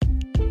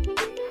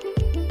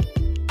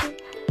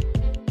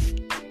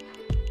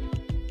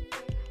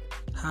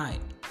Hi,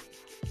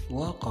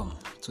 welcome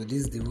to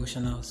this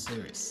devotional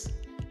series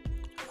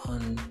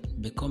on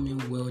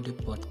Becoming Wealthy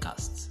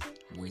podcast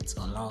with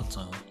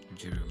Olauton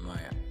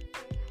Jeremiah.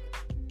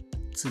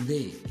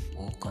 Today,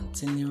 we'll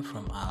continue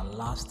from our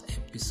last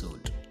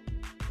episode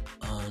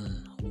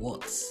on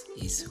what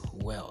is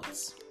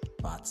wealth,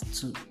 part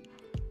 2.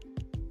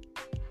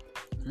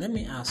 Let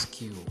me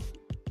ask you,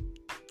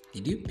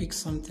 did you pick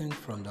something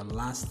from the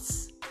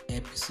last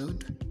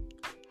episode?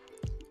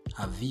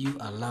 Have you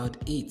allowed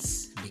it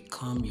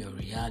become your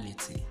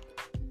reality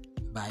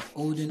by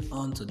holding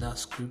on to that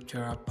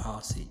scriptural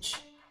passage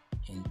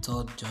in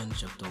 3 John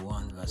chapter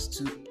 1 verse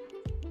 2?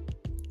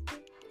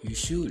 You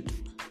should,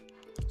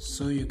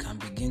 so you can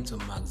begin to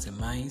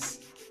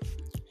maximize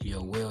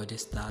your wealthy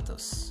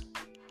status.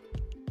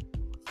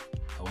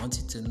 I want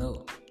you to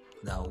know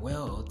that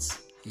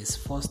wealth is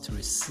first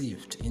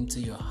received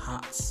into your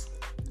heart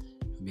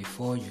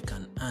before you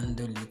can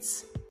handle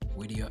it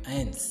with your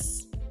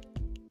hands.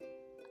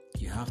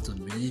 You have to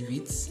believe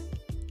it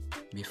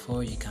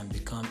before you can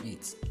become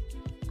it.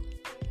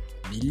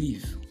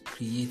 Belief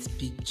creates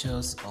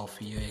pictures of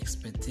your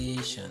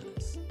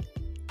expectations.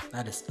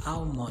 That is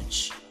how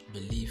much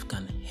belief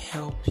can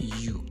help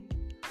you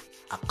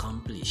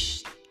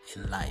accomplish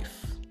in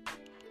life.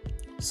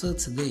 So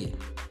today,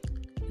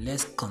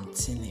 let's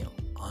continue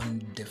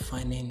on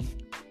defining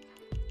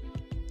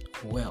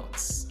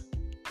wealth.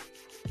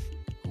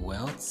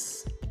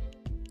 Wealth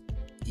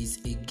is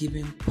a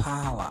given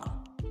power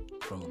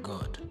from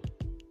God.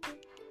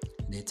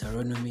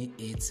 Deuteronomy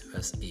 8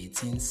 verse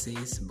 18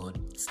 says, "But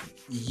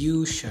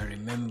you shall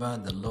remember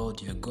the Lord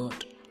your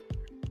God,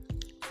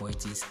 for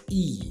it is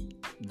He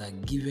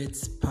that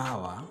giveth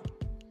power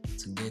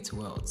to get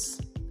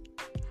wealth,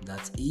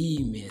 that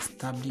He may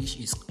establish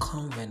His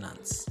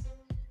covenant,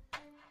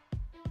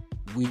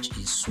 which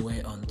He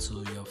sware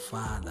unto your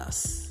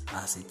fathers,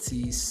 as it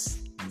is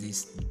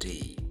this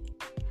day."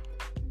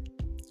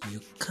 You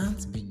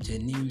can't be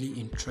genuinely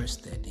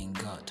interested in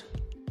God,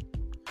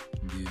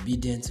 be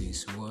obedient to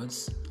His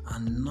words,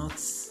 and not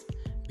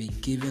be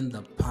given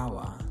the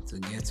power to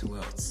get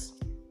wealth.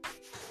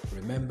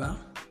 Remember,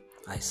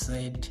 I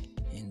said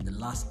in the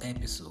last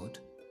episode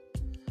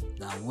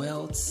that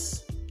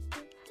wealth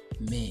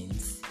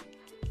means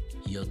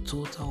your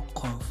total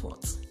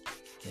comfort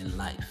in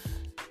life.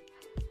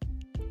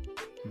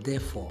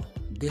 Therefore,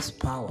 this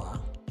power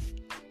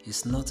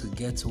is not to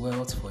get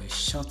wealth for a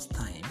short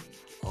time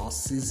or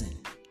season,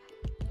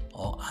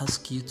 or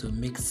ask you to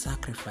make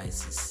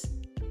sacrifices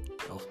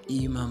of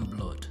human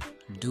blood,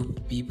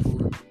 dupe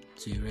people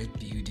to erect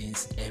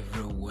buildings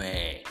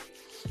everywhere,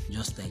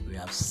 just like we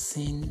have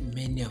seen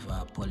many of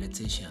our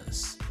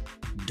politicians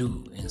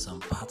do in some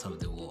part of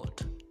the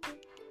world.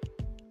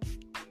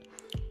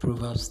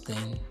 Proverbs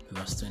 10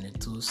 verse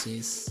 22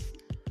 says,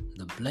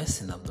 "The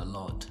blessing of the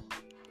Lord,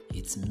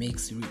 it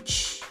makes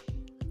rich,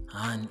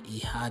 and He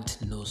had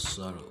no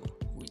sorrow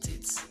with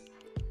it."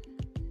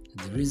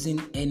 The reason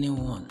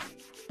anyone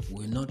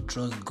will not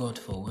trust God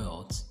for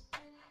wealth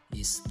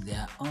is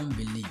their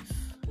unbelief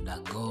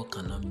that God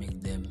cannot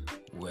make them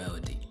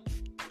wealthy.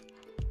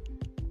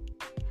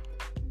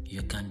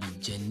 You can be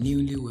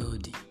genuinely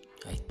wealthy,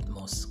 I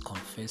must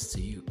confess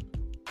to you.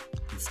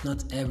 It's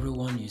not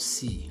everyone you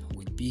see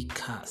with big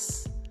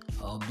cars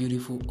or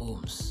beautiful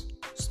homes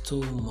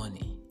stole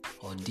money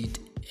or did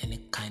any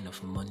kind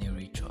of money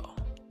ritual.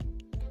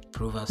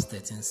 Proverbs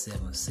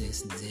 13:7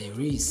 says,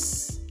 "There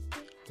is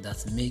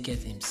that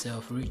maketh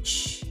himself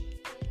rich,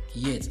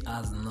 yet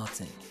has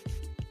nothing.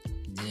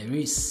 There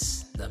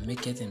is that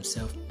maketh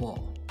himself poor,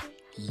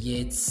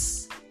 yet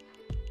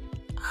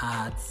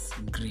hath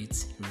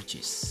great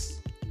riches."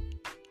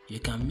 You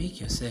can make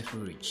yourself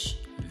rich,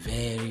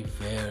 very,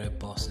 very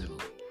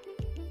possible,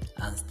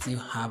 and still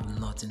have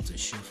nothing to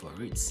show for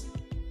it.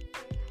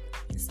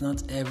 It's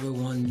not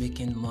everyone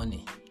making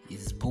money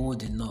is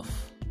bold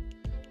enough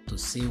to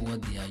say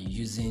what they are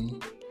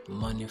using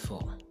money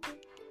for.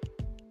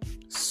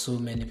 So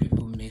many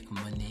people make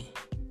money,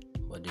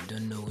 but they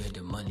don't know where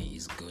the money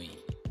is going.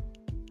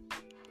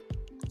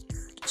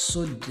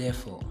 So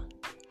therefore,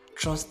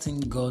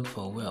 trusting God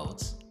for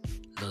wealth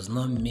does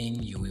not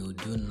mean you will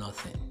do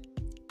nothing.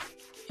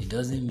 It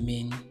doesn't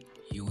mean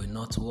you will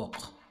not work.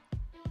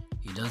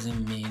 It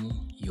doesn't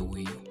mean you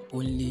will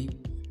only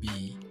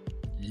be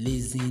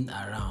lazing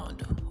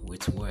around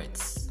with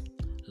words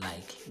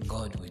like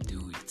God will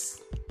do it.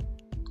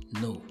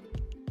 No.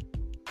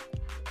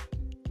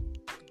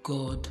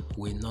 God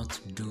will not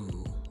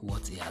do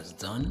what He has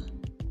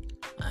done,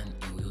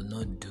 and He will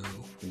not do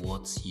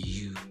what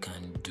you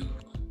can do.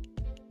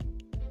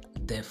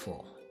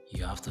 Therefore,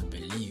 you have to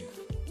believe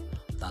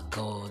that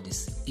God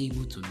is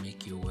able to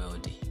make you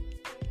wealthy,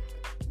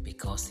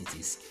 because it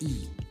is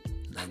He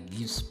that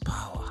gives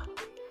power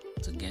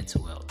to get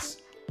wealth.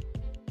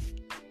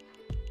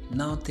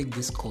 Now take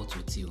this quote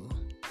with you.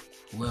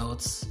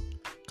 Wealth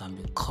can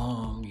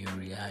become your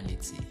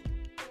reality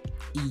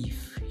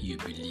if you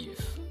believe.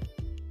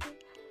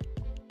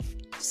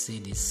 Say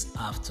this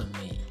after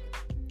me.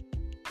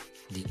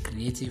 The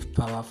creative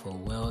power for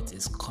wealth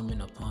is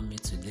coming upon me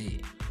today.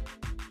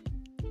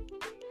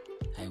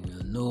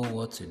 know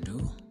what to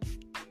do.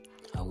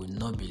 I will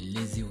not be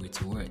lazy with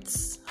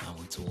words and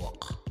with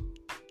work.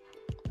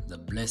 The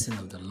blessing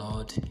of the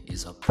Lord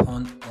is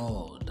upon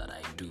all that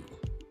I do.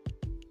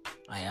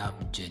 I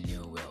have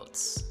genuine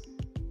wealth.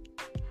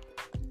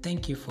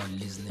 Thank you for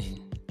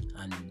listening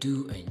and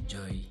do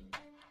enjoy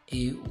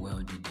a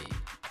wealthy day.